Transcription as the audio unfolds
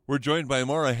We're joined by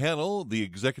Mara Hannel, the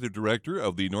Executive Director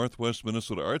of the Northwest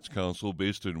Minnesota Arts Council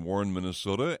based in Warren,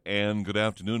 Minnesota. And good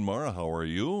afternoon, Mara. How are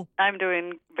you? I'm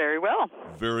doing very well.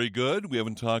 Very good. We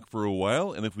haven't talked for a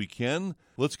while, and if we can,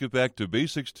 let's get back to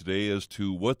basics today as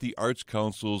to what the Arts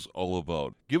Council's all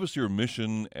about. Give us your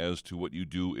mission as to what you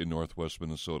do in Northwest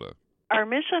Minnesota. Our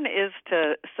mission is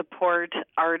to support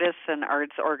artists and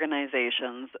arts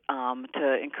organizations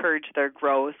to encourage their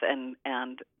growth and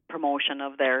promotion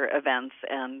of their events,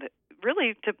 and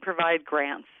really to provide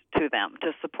grants to them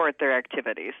to support their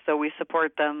activities. So we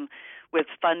support them with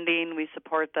funding, we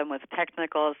support them with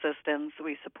technical assistance,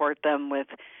 we support them with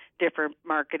different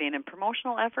marketing and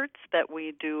promotional efforts that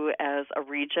we do as a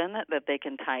region that they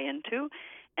can tie into,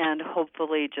 and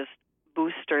hopefully just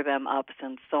booster them up,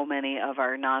 since so many of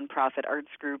our nonprofit arts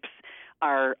groups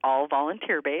are all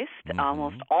volunteer-based. Mm-hmm.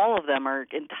 Almost all of them are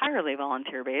entirely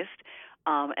volunteer-based.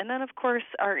 And then, of course,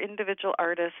 our individual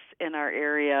artists in our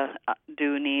area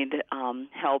do need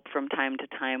help from time to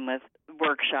time with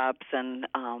workshops and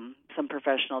some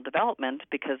professional development,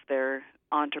 because they're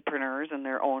entrepreneurs in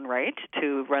their own right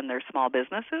to run their small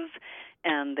businesses,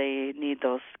 and they need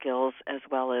those skills as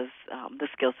well as the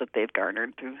skills that they've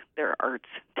garnered through their arts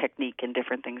technique and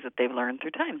different things that they've learned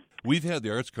through time. We've had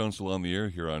the Arts Council on the air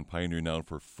here on Pioneer now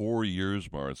for 4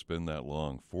 years, Mara. It's been that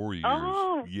long. 4 years.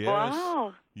 Oh, yes.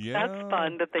 Wow. Yeah. That's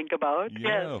fun to think about.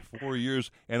 Yeah, Yes. 4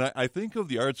 years. And I think of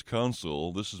the Arts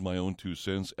Council, this is my own 2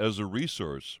 cents, as a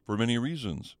resource for many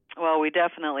reasons. Well, we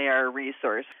definitely are a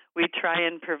resource. We try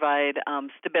and provide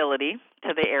stability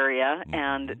to the area,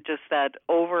 and just that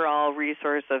overall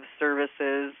resource of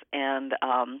services and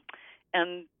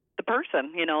the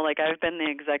person. You know, like I've been the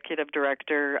executive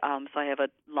director, so I have a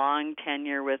long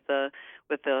tenure with the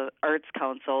Arts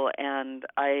Council, and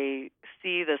I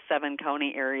see the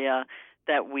 7-county area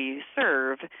that we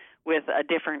serve with a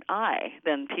different eye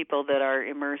than people that are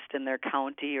immersed in their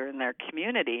county or in their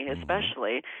community,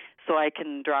 especially. So I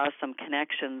can draw some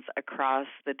connections across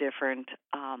the different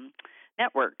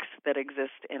networks that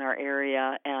exist in our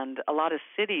area. And a lot of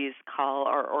cities call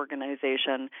our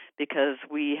organization because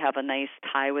we have a nice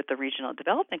tie with the Regional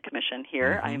Development Commission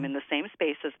here. I'm in the same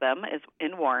space as them, as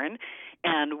in Warren,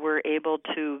 and we're able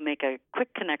to make a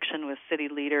quick connection with city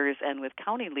leaders and with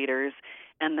county leaders,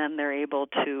 and then they're able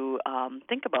to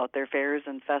think about their fairs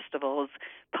and festivals,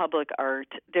 public art,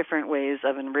 different ways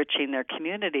of enriching their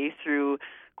community through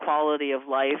quality of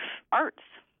life arts,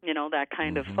 you know, that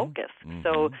kind of focus.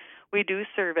 So we do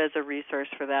serve as a resource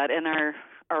for that, and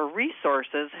our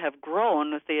resources have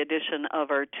grown with the addition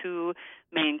of our 2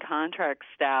 main contract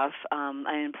staff.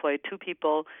 I employ 2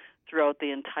 people throughout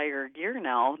the entire year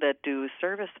now that do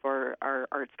service for our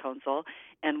Arts Council,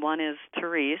 and one is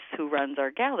Therese, who runs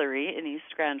our gallery in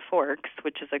East Grand Forks,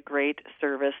 which is a great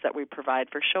service that we provide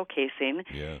for showcasing.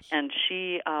 Yes. And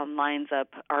she lines up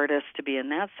artists to be in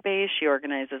that space. She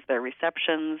organizes their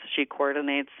receptions. She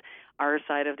coordinates our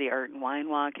side of the Art and Wine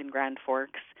Walk in Grand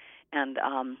Forks, and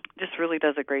just really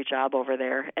does a great job over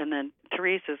there. And then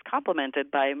Therese is complemented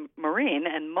by Maureen,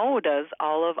 and Mo does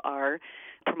all of our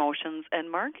promotions and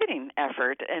marketing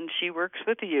effort, and she works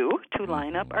with you to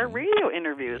line up our radio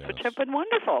interviews, which have been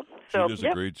wonderful. So, she does a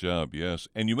great job, yes.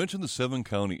 And you mentioned the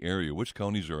 7-county area. Which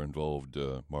counties are involved,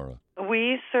 Mara?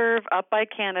 We serve up by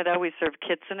Canada. We serve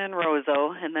Kitson and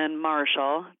Roseau, and then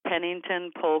Marshall,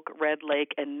 Pennington, Polk, Red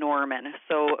Lake, and Norman.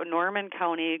 So Norman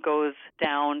County goes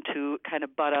down to kind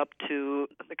of butt up to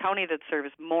the county that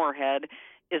serves Moorhead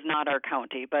is not our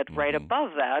county, but right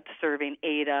above that, serving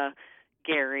Ada,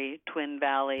 Gary, Twin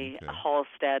Valley,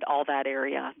 Halstead, all that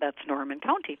area, that's Norman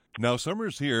County. Now,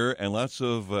 summer's here and lots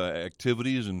of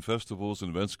activities and festivals and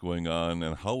events going on.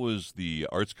 And how is the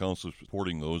Arts Council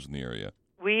supporting those in the area?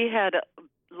 We had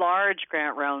large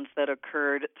grant rounds that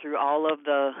occurred through all of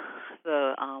the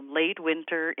late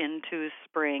winter into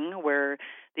spring, where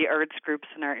the arts groups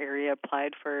in our area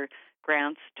applied for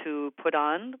grants to put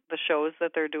on the shows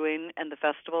that they're doing and the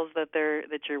festivals that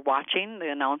you're watching the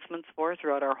announcements for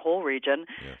throughout our whole region.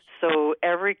 Yes. So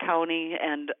every county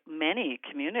and many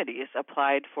communities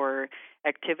applied for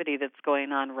activity that's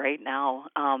going on right now.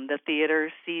 The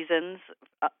theater seasons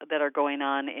that are going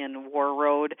on in War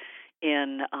Road,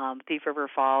 in Thief River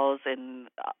Falls, and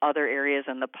other areas,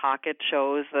 and the pocket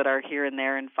shows that are here and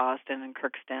there in Fosston and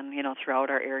Crookston, you know,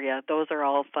 throughout our area, those are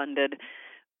all funded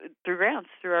through grants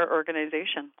through our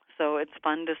organization. So it's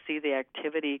fun to see the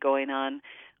activity going on.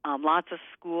 Lots of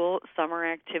school summer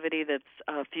activity. That's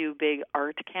a few big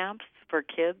art camps for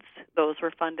kids. Those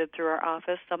were funded through our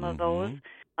office, some of those.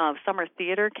 Summer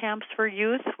theater camps for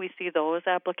youth. We see those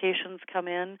applications come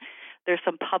in. there's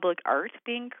some public art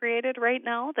being created right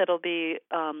now that'll be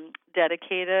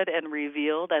dedicated and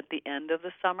revealed at the end of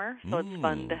the summer. So it's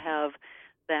fun to have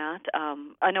that.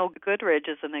 I know Goodridge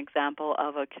is an example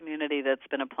of a community that's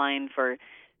been applying for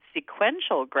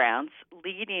sequential grants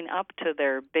leading up to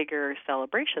their bigger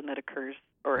celebration that occurs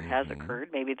or has occurred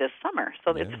maybe this summer.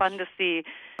 So it's fun to see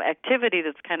activity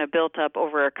that's kind of built up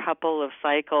over a couple of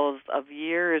cycles of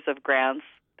years of grants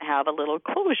have a little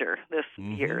closure this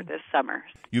year, this summer.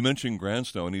 You mentioned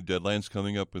grants now. Any deadlines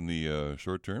coming up in the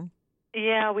short term?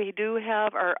 Yeah, we do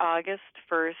have our August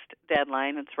 1st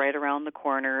deadline. It's right around the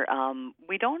corner.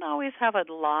 We don't always have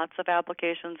lots of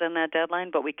applications in that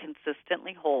deadline, but we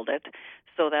consistently hold it.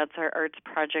 So that's our Arts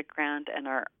Project Grant and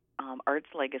our Arts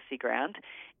Legacy Grant,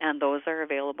 and those are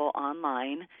available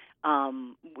online.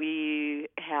 We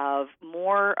have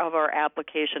more of our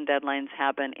application deadlines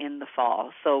happen in the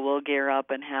fall, so we'll gear up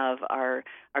and have our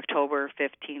October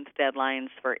 15th deadlines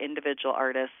for individual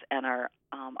artists and our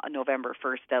November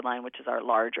 1st deadline, which is our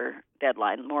larger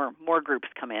deadline. More groups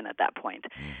come in at that point.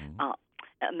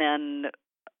 And then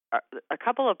a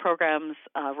couple of programs,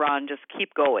 Ron, just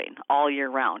keep going all year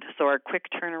round. So our quick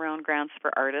turnaround grants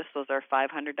for artists, those are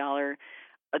 $500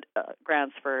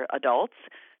 grants for adults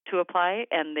to apply,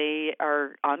 and they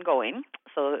are ongoing.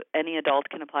 So any adult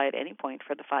can apply at any point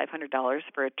for the $500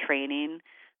 for a training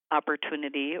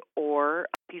opportunity, or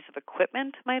a piece of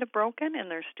equipment might have broken in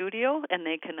their studio, and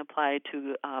they can apply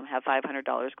to have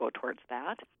 $500 go towards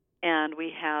that. And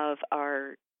we have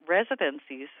our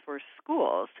residencies for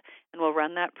schools, and we'll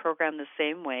run that program the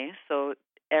same way. So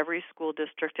every school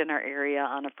district in our area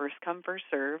on a first-come,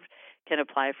 first-served can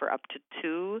apply for up to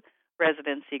 2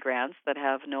 residency grants that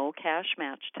have no cash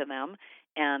match to them,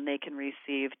 and they can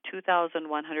receive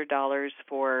 $2,100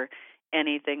 for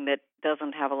anything that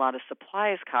doesn't have a lot of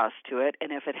supplies cost to it.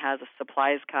 And if it has a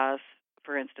supplies cost,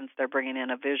 for instance, they're bringing in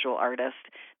a visual artist,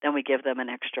 then we give them an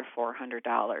extra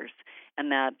 $400.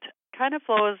 And that kind of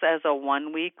flows as a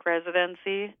 1-week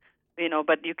residency,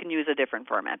 but you can use a different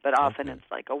format. But often it's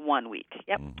like a 1 week.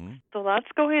 Yep. So lots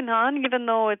going on, even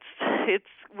though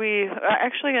we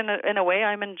actually, in a way,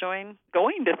 I'm enjoying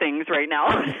going to things right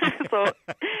now. So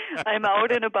I'm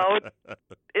out and about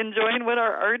enjoying what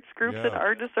our arts groups and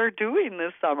artists are doing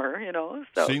this summer,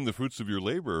 So seeing the fruits of your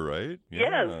labor, right?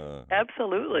 Yes,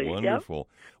 absolutely. Wonderful.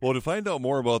 Yep. Well, to find out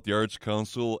more about the Arts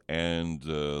Council and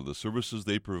the services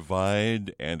they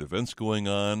provide and events going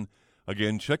on,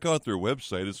 again, check out their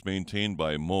website. It's maintained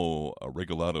by Mo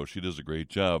Regalato. She does a great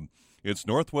job. It's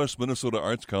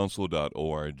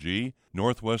northwestminnesotaartscouncil.org,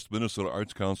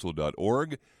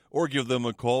 northwestminnesotaartscouncil.org, or give them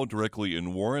a call directly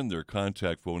in Warren. Their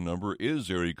contact phone number is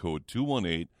area code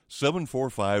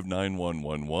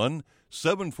 218-745-9111,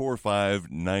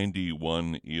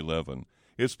 745-9111.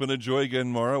 It's been a joy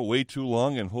again, Mara. Way too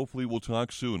long, and hopefully we'll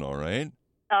talk soon, all right?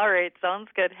 All right, sounds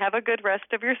good. Have a good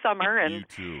rest of your summer, and you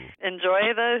too.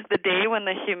 Enjoy the day when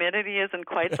the humidity isn't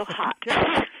quite so hot.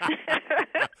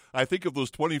 I think of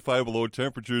those 25 below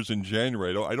temperatures in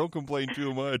January. I don't complain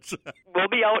too much. We'll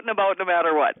be out and about no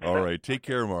matter what. All right, take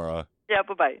care, Mara. Yeah,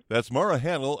 bye-bye. That's Mara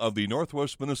Hannel of the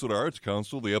Northwest Minnesota Arts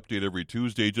Council. They update every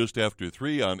Tuesday just after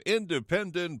 3 on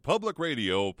Independent Public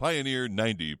Radio, Pioneer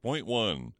 90.1.